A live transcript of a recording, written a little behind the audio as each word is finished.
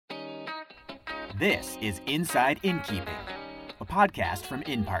This is Inside Innkeeping, a podcast from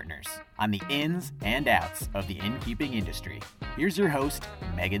Inn Partners on the ins and outs of the innkeeping industry. Here's your host,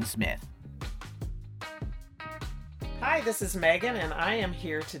 Megan Smith. Hi, this is Megan, and I am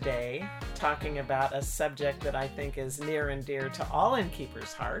here today talking about a subject that I think is near and dear to all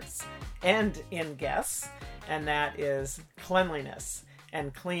innkeepers' hearts and inn guests, and that is cleanliness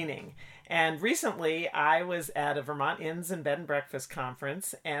and cleaning. And recently, I was at a Vermont Inns and Bed and Breakfast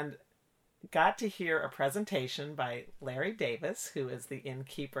conference and got to hear a presentation by Larry Davis, who is the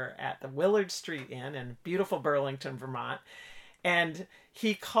innkeeper at the Willard Street Inn in beautiful Burlington, Vermont. And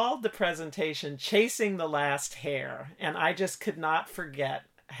he called the presentation Chasing the Last Hare. And I just could not forget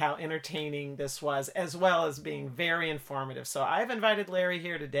how entertaining this was, as well as being very informative. So I've invited Larry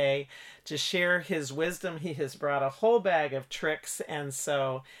here today to share his wisdom. He has brought a whole bag of tricks. And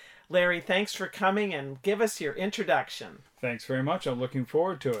so, Larry, thanks for coming, and give us your introduction. Thanks very much. I'm looking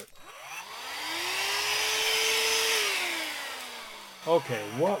forward to it. Okay,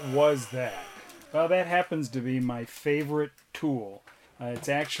 what was that? Well, that happens to be my favorite tool. It's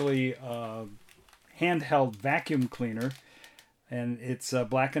actually a handheld vacuum cleaner, and it's a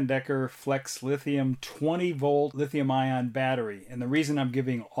Black & Decker Flex Lithium 20-volt lithium-ion battery. And the reason I'm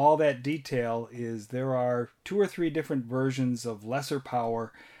giving all that detail is there are 2 or 3 different versions of lesser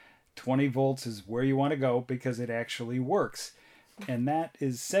power. 20 volts is where you want to go because it actually works. And that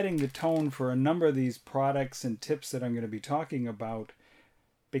is setting the tone for a number of these products and tips that I'm going to be talking about,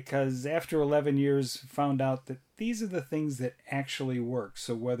 because after 11 years found out that these are the things that actually work.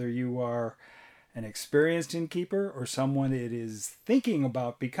 So whether you are an experienced innkeeper or someone that is thinking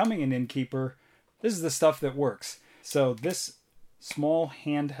about becoming an innkeeper, this is the stuff that works. So this small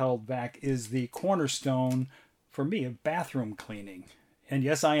handheld vac is the cornerstone for me of bathroom cleaning. And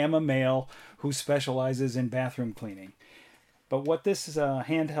yes, I am a male who specializes in bathroom cleaning. But what this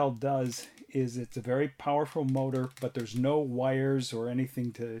handheld does is it's a very powerful motor, but there's no wires or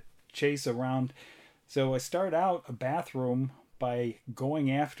anything to chase around. So I start out a bathroom by going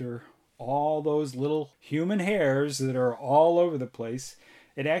after all those little human hairs that are all over the place.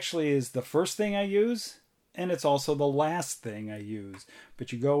 It actually is the first thing I use, and it's also the last thing I use.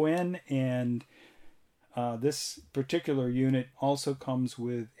 But you go in, and this particular unit also comes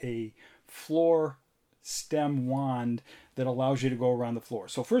with a floor stem wand that allows you to go around the floor.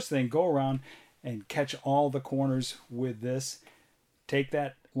 So first thing, go around and catch all the corners with this. Take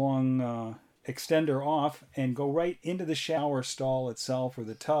that long extender off and go right into the shower stall itself or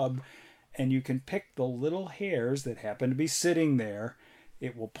the tub, and you can pick the little hairs that happen to be sitting there.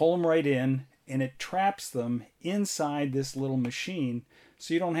 It will pull them right in, and it traps them inside this little machine,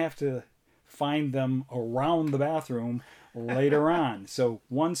 so you don't have to find them around the bathroom later on. So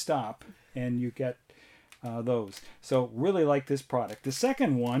one stop and you get those. So really like this product. The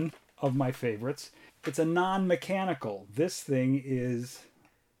second one of my favorites, it's a non-mechanical. This thing is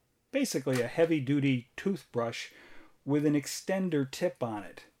basically a heavy-duty toothbrush with an extender tip on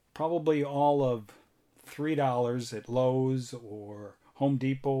it. Probably all of $3 at Lowe's or Home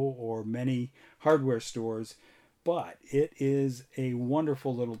Depot or many hardware stores. But it is a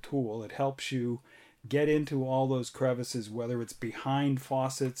wonderful little tool. It helps you get into all those crevices, whether it's behind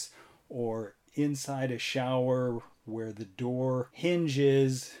faucets or inside a shower where the door hinge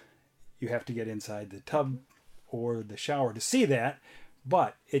is. You have to get inside the tub or the shower to see that,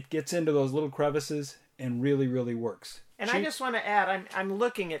 but it gets into those little crevices and really, really works. And I just want to add, I'm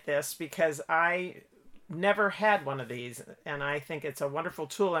looking at this because I never had one of these, and I think it's a wonderful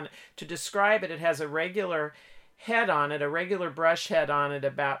tool. And to describe it, it has a regular head on it, a regular brush head on it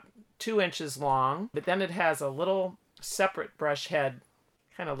about 2 inches long, but then it has a little separate brush head.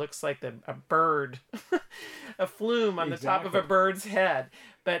 Kind of looks like a bird, a flume on the top of a bird's head,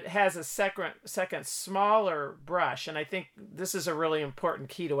 but has a second smaller brush. And I think this is a really important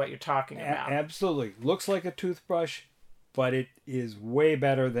key to what you're talking about. Absolutely. Looks like a toothbrush, but it is way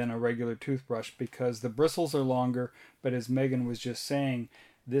better than a regular toothbrush because the bristles are longer. But as Megan was just saying,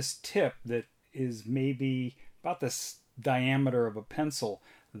 this tip that is maybe about the diameter of a pencil,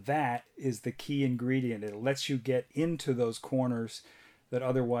 that is the key ingredient. It lets you get into those corners that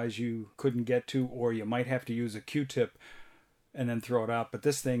otherwise you couldn't get to, or you might have to use a Q-tip and then throw it out. But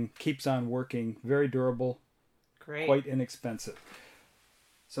this thing keeps on working, very durable, great, quite inexpensive.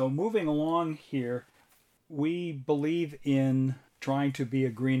 So moving along here, we believe in trying to be a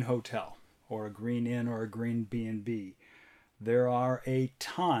green hotel or a green inn or a green B&B. There are a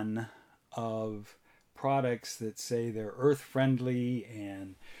ton of products that say they're earth-friendly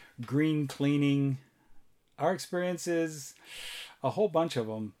and green cleaning. Our experience is a whole bunch of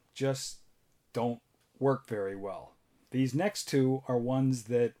them just don't work very well. These next two are ones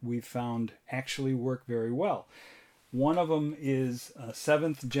that we've found actually work very well. One of them is a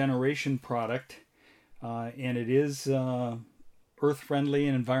 7th generation product, and it is earth-friendly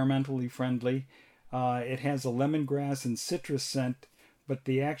and environmentally friendly. It has a lemongrass and citrus scent, but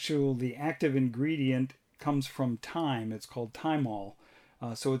the active ingredient comes from thyme. It's called thymol.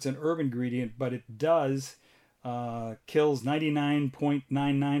 So it's an herb ingredient, but it does kills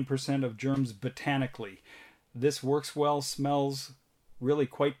 99.99% of germs botanically. This works well, smells really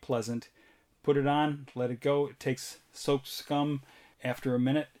quite pleasant. Put it on, let it go. It takes soap scum after a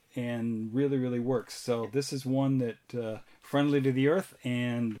minute and really, really works. So this is one that friendly to the earth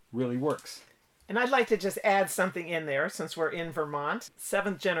and really works. And I'd like to just add something in there since we're in Vermont.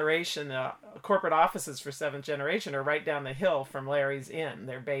 7th Generation, corporate offices for 7th Generation are right down the hill from Larry's Inn.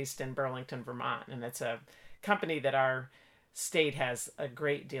 They're based in Burlington, Vermont, and it's a company that our state has a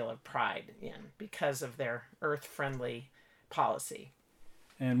great deal of pride in because of their earth-friendly policy.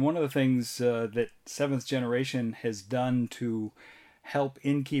 And one of the things that 7th Generation has done to help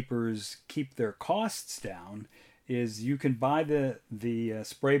innkeepers keep their costs down is you can buy the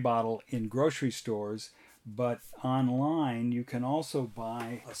spray bottle in grocery stores, but online you can also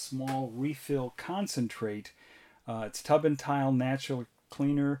buy a small refill concentrate. It's tub and tile natural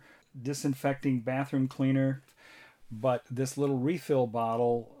cleaner, disinfecting bathroom cleaner, but this little refill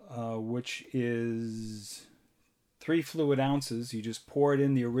bottle, which is 3 fluid ounces, you just pour it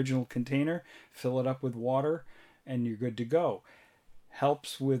in the original container, fill it up with water, and you're good to go.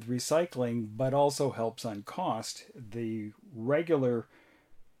 Helps with recycling, but also helps on cost. The regular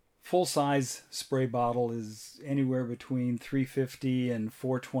full-size spray bottle is anywhere between $3.50 and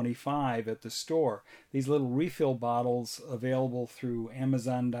 $4.25 at the store. These little refill bottles available through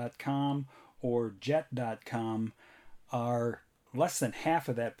Amazon.com or Jet.com are less than half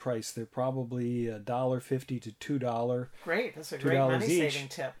of that price. They're probably $1.50 to $2. Great, that's a great money-saving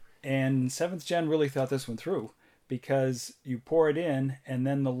tip. And 7th Gen really thought this one through, because you pour it in and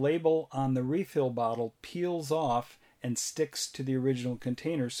then the label on the refill bottle peels off and sticks to the original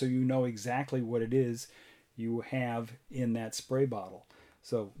container, so you know exactly what it is you have in that spray bottle.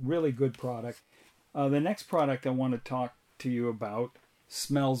 So really good product. The next product I want to talk to you about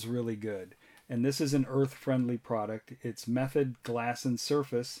smells really good. And this is an earth-friendly product. It's Method Glass and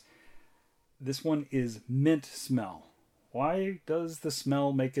Surface. This one is mint smell. Why does the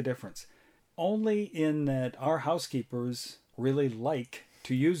smell make a difference? Only in that our housekeepers really like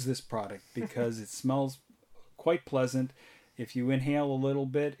to use this product because it smells quite pleasant. If you inhale a little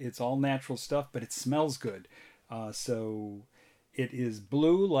bit, it's all natural stuff, but it smells good. So it is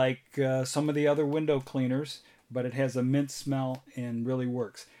blue like some of the other window cleaners, but it has a mint smell and really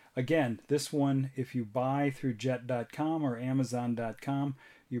works. Again, this one, if you buy through Jet.com or Amazon.com,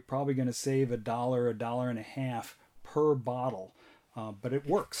 you're probably going to save $1, $1.50 per bottle, but it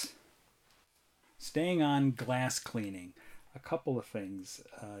works. Staying on glass cleaning, a couple of things.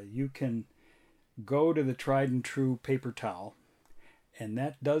 You can go to the tried and true paper towel, and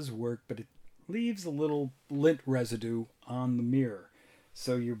that does work, but it leaves a little lint residue on the mirror.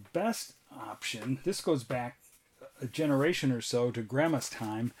 So your best option, this goes back a generation or so to Grandma's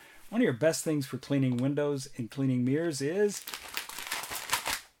time, one of your best things for cleaning windows and cleaning mirrors is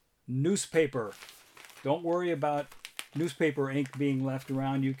newspaper. Don't worry about newspaper ink being left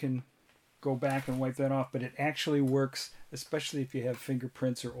around. You can go back and wipe that off, but it actually works, especially if you have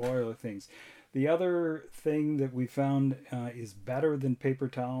fingerprints or oil or things. The other thing that we found is better than paper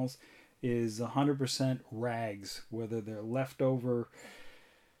towels is 100% rags, whether they're leftover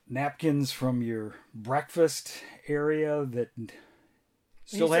napkins from your breakfast area that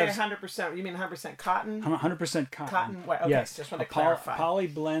still you have... say 100%, you mean 100% cotton? 100% cotton. Cotton, okay, yes. just want to clarify.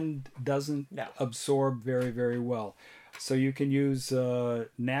 Polyblend doesn't absorb very, very well. So you can use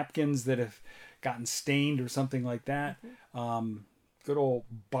napkins that have gotten stained or something like that. Mm-hmm. Good old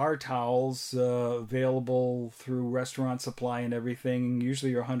bar towels available through Restaurant Supply and everything.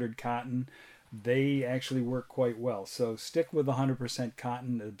 Usually are 100 cotton. They actually work quite well. So stick with 100%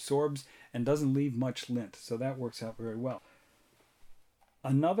 cotton. It absorbs and doesn't leave much lint. So that works out very well.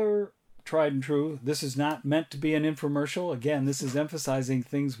 Another tried and true, this is not meant to be an infomercial. Again, this is emphasizing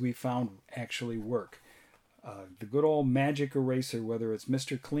things we found actually work. The good old magic eraser, whether it's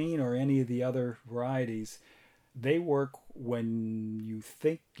Mr. Clean or any of the other varieties, they work when you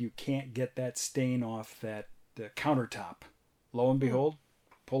think you can't get that stain off that countertop. Lo and behold,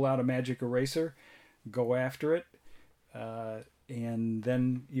 pull out a magic eraser, go after it, and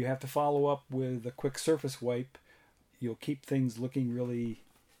then you have to follow up with a quick surface wipe. You'll keep things looking really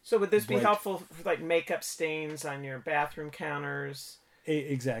So would this bright. be helpful for like makeup stains on your bathroom counters?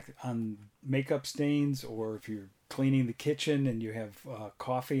 Exactly. On makeup stains, or if you're cleaning the kitchen and you have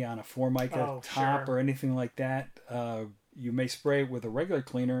coffee on a Formica top or anything like that, you may spray it with a regular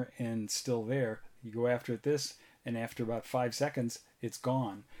cleaner and it's still there. You go after it this, and after about 5 seconds, it's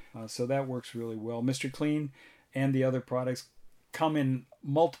gone. So that works really well. Mr. Clean and the other products come in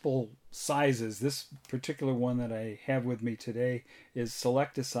multiple sizes. This particular one that I have with me today is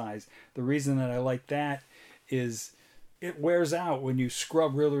select a size. The reason that I like that is it wears out when you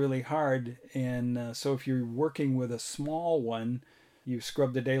scrub really, really hard. And so if you're working with a small one, you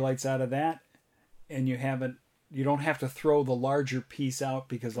scrub the daylights out of that, and you don't have to throw the larger piece out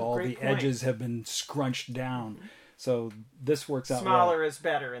because all the edges have been scrunched down. Mm-hmm. So this works out Smaller well. is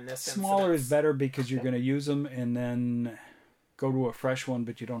better in this instance. Smaller is better because you're going to use them and then go to a fresh one,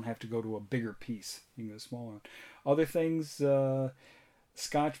 but you don't have to go to a bigger piece. You can go to a smaller one. Other things,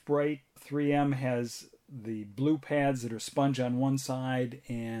 Scotch-Brite 3M has the blue pads that are sponge on one side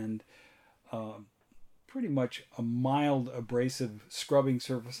and pretty much a mild abrasive scrubbing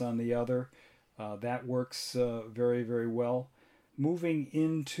surface on the other. That works very, very well. Moving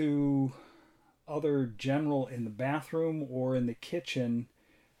into other general in the bathroom or in the kitchen,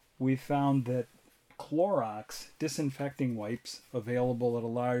 we found that Clorox disinfecting wipes, available at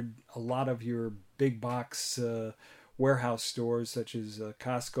a lot of your big box warehouse stores such as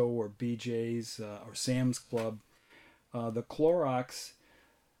Costco or BJ's or Sam's Club. The Clorox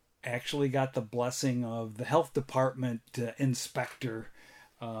actually got the blessing of the health department inspector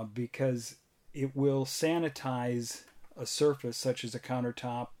because it will sanitize a surface such as a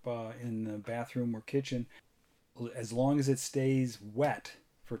countertop in the bathroom or kitchen. As long as it stays wet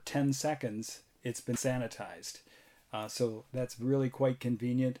for 10 seconds, it's been sanitized. So that's really quite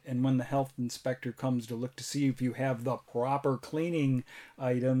convenient. And when the health inspector comes to look to see if you have the proper cleaning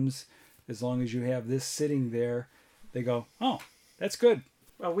items, as long as you have this sitting there, they go, oh, that's good.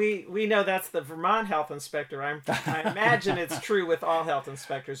 Well, we know that's the Vermont health inspector. I imagine it's true with all health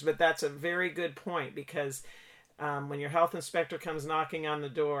inspectors, but that's a very good point because when your health inspector comes knocking on the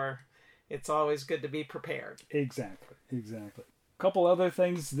door, it's always good to be prepared. Exactly. A couple other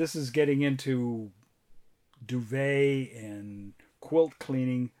things. This is getting into duvet and quilt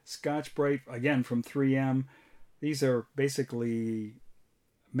cleaning. Scotch-Brite, again from 3M. These are basically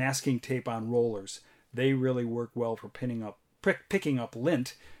masking tape on rollers. They really work well for picking up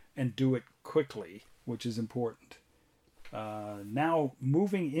lint and do it quickly, which is important. Now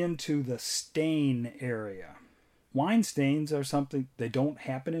moving into the stain area. Wine stains are something, they don't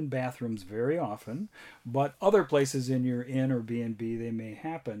happen in bathrooms very often, but other places in your inn or B&B they may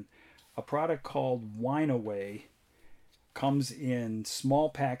happen. A product called Wine Away comes in small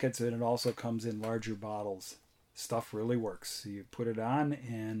packets and it also comes in larger bottles. Stuff really works. You put it on,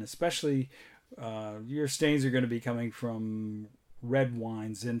 and especially your stains are going to be coming from red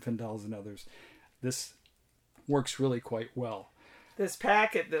wines, Zinfandels and others. This works really quite well. This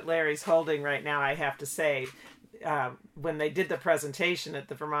packet that Larry's holding right now, I have to say, when they did the presentation at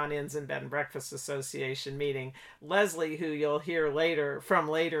the Vermont Inns and Bed and Breakfast Association meeting, Leslie, who you'll hear later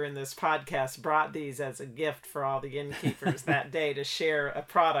in this podcast, brought these as a gift for all the innkeepers that day to share a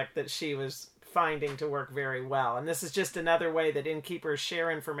product that she was finding to work very well. And this is just another way that innkeepers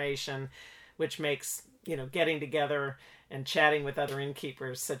share information, which makes, getting together and chatting with other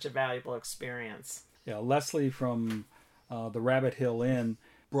innkeepers such a valuable experience. Yeah, Leslie from the Rabbit Hill Inn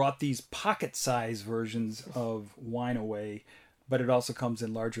brought these pocket-size versions of Wine Away, but it also comes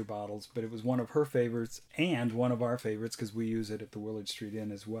in larger bottles. But it was one of her favorites and one of our favorites because we use it at the Willard Street Inn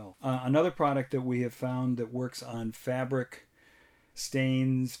as well. Another product that we have found that works on fabric,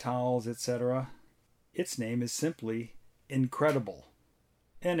 stains, towels, etc., its name is simply Incredible,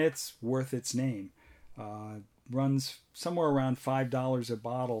 and it's worth its name. Runs somewhere around $5 a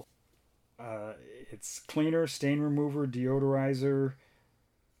bottle. It's cleaner, stain remover, deodorizer.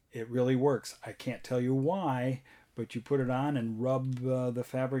 It really works. I can't tell you why, but you put it on and rub the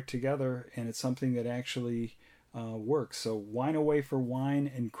fabric together, and it's something that actually works. So Wine Away for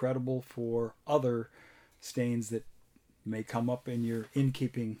wine, Incredible for other stains that may come up in your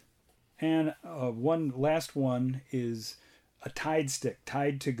innkeeping. And one last one is a Tide stick,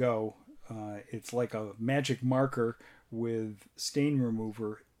 Tide to Go. It's like a magic marker with stain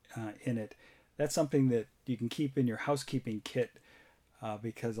remover in it. That's something that you can keep in your housekeeping kit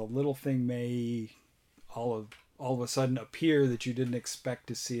because a little thing may all of a sudden appear that you didn't expect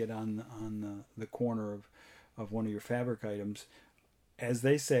to see it on the corner of one of your fabric items. As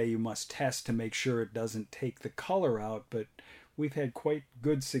they say, you must test to make sure it doesn't take the color out, but we've had quite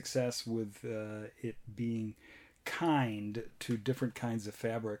good success with it being kind to different kinds of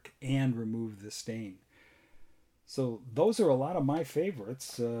fabric and remove the stain. So those are a lot of my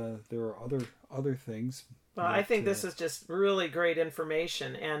favorites. There are other things. Well, I think this is just really great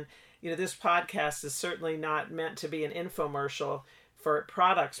information. And, this podcast is certainly not meant to be an infomercial for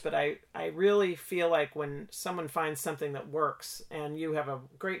products, but I really feel like when someone finds something that works, and you have a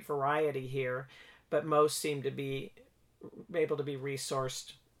great variety here, but most seem to be able to be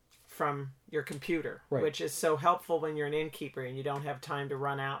resourced from your computer, right, which is so helpful when you're an innkeeper and you don't have time to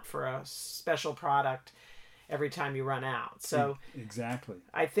run out for a special product every time you run out. So exactly.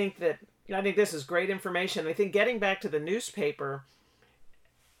 I think this is great information. I think getting back to the newspaper,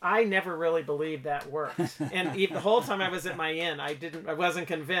 I never really believed that worked. And even the whole time I was at my inn, I wasn't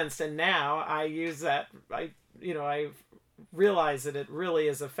convinced. And now I use that. I realize that it really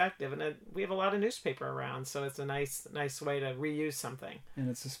is effective. And we have a lot of newspaper around, so it's a nice way to reuse something. And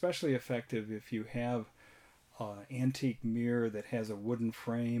it's especially effective if you have an antique mirror that has a wooden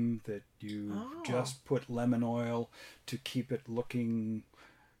frame that you just put lemon oil to keep it looking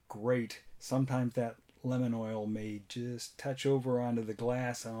great. Sometimes that lemon oil may just touch over onto the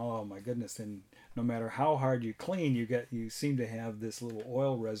glass, and oh my goodness, and no matter how hard you clean, you seem to have this little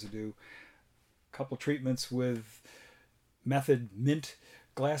oil residue. A couple treatments with Method Mint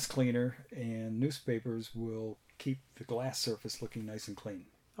glass cleaner and newspapers will keep the glass surface looking nice and clean.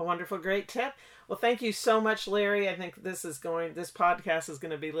 A wonderful, great tip. Well, thank you so much, Larry. I think this podcast is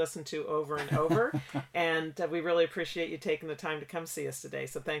going to be listened to over and over. And we really appreciate you taking the time to come see us today.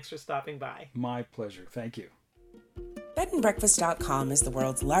 So thanks for stopping by. My pleasure. Thank you. BedandBreakfast.com is the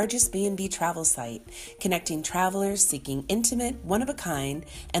world's largest B&B travel site, connecting travelers seeking intimate, one-of-a-kind,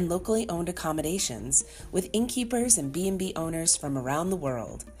 and locally owned accommodations with innkeepers and B&B owners from around the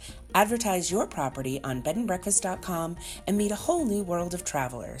world. Advertise your property on BedandBreakfast.com and meet a whole new world of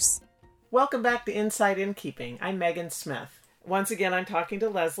travelers. Welcome back to Inside Innkeeping. I'm Megan Smith. Once again, I'm talking to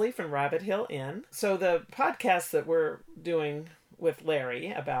Leslie from Rabbit Hill Inn. So the podcast that we're doing with Larry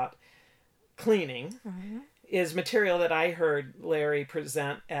about cleaning is material that I heard Larry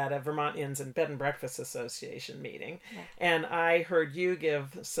present at a Vermont Inns and Bed and Breakfast Association meeting. Yeah. And I heard you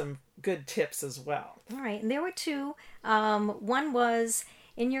give some good tips as well. All right. And there were two. One was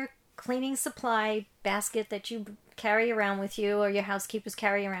in your cleaning supply basket that you carry around with you, or your housekeepers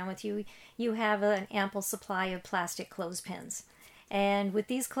carry around with you, you have an ample supply of plastic clothespins. And with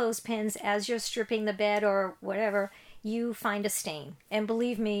these clothespins, as you're stripping the bed or whatever, you find a stain. And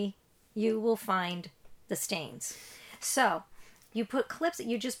believe me, you will find the stains. So you put clips,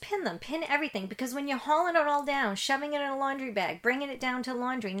 you just pin everything, because when you're hauling it all down, shoving it in a laundry bag, bringing it down to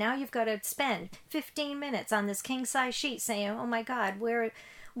laundry, now you've got to spend 15 minutes on this king size sheet saying, oh my God, where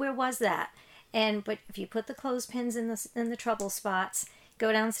was that? But if you put the clothespins in the trouble spots,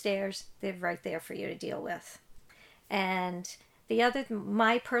 go downstairs, they're right there for you to deal with. And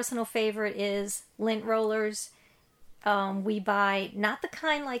my personal favorite is lint rollers. We buy not the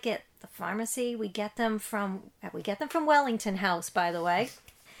kind like at the pharmacy. We get them from Wellington House, by the way.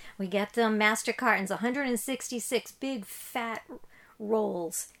 We get them master cartons, 166 big fat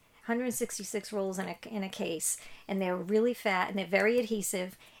rolls, 166 rolls in a case, and they're really fat and they're very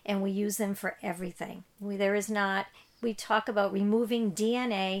adhesive, and we use them for everything. We talk about removing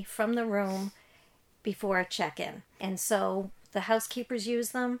DNA from the room before a check-in, and so the housekeepers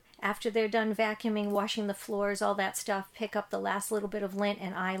use them after they're done vacuuming, washing the floors, all that stuff. Pick up the last little bit of lint,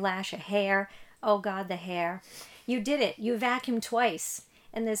 an eyelash, a hair. Oh God, the hair. You did it. You vacuumed twice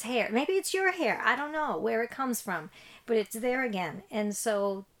and there's hair. Maybe it's your hair. I don't know where it comes from, but it's there again. And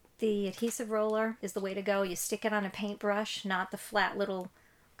so the adhesive roller is the way to go. You stick it on a paintbrush, not the flat little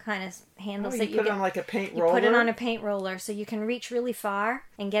kind of handles that you put it on like a paint roller. You put it on a paint roller so you can reach really far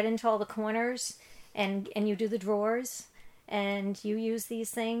and get into all the corners, and you do the drawers. And you use these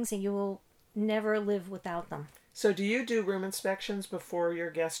things, and you will never live without them. So do you do room inspections before your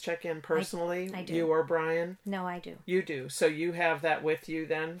guests check in personally? I do. You or Brian? No, I do. You do. So you have that with you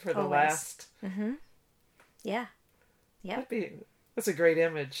then for the last? Mm-hmm. Yeah. Yep. That's a great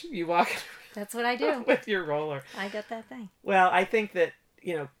image. You walk That's what I do. with your roller. I got that thing. Well, I think that,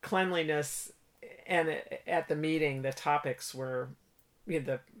 cleanliness, and at the meeting, the topics were,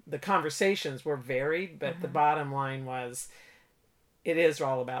 the conversations were varied, but the bottom line was, it is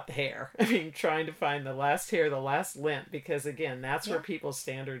all about the hair. I mean, trying to find the last hair, the last lint, because again, that's where people's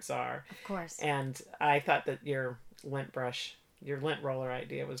standards are. Of course. And I thought that your lint roller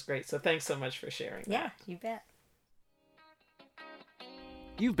idea was great. So thanks so much for sharing that. Yeah, you bet.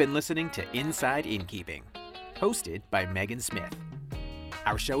 You've been listening to Inside Innkeeping, hosted by Megan Smith.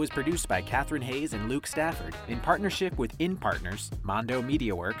 Our show is produced by Catherine Hayes and Luke Stafford in partnership with InPartners, Mondo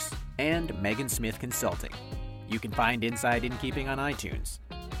MediaWorks, and Megan Smith Consulting. You can find Inside Innkeeping on iTunes.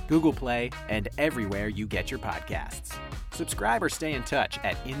 Google Play, and everywhere you get your podcasts. Subscribe or stay in touch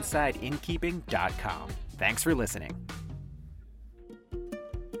at InsideInkeeping.com. Thanks for listening.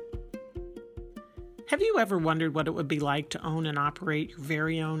 Have you ever wondered what it would be like to own and operate your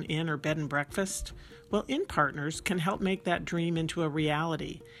very own inn or bed and breakfast? Well, Inn Partners can help make that dream into a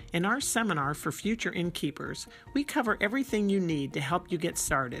reality. In our seminar for future innkeepers, we cover everything you need to help you get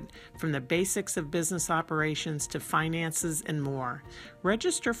started, from the basics of business operations to finances and more.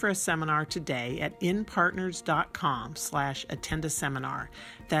 Register for a seminar today at innpartners.com/attend-a-seminar.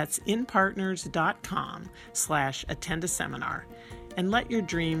 That's innpartners.com/attend-a-seminar. And let your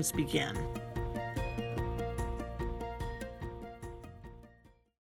dreams begin.